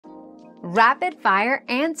Rapid fire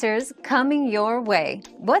answers coming your way.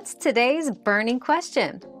 What's today's burning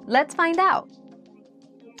question? Let's find out.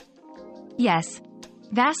 Yes,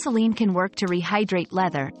 Vaseline can work to rehydrate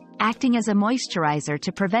leather, acting as a moisturizer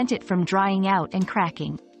to prevent it from drying out and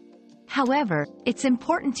cracking. However, it's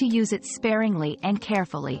important to use it sparingly and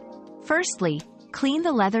carefully. Firstly, clean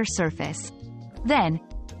the leather surface. Then,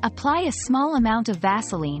 apply a small amount of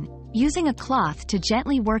Vaseline, using a cloth to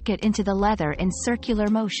gently work it into the leather in circular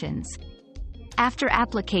motions. After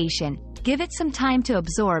application, give it some time to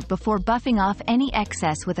absorb before buffing off any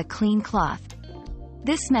excess with a clean cloth.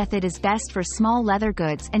 This method is best for small leather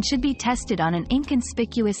goods and should be tested on an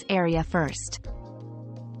inconspicuous area first.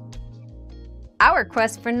 Our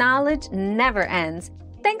quest for knowledge never ends.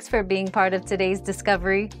 Thanks for being part of today's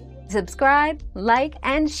discovery. Subscribe, like,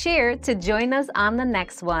 and share to join us on the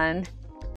next one.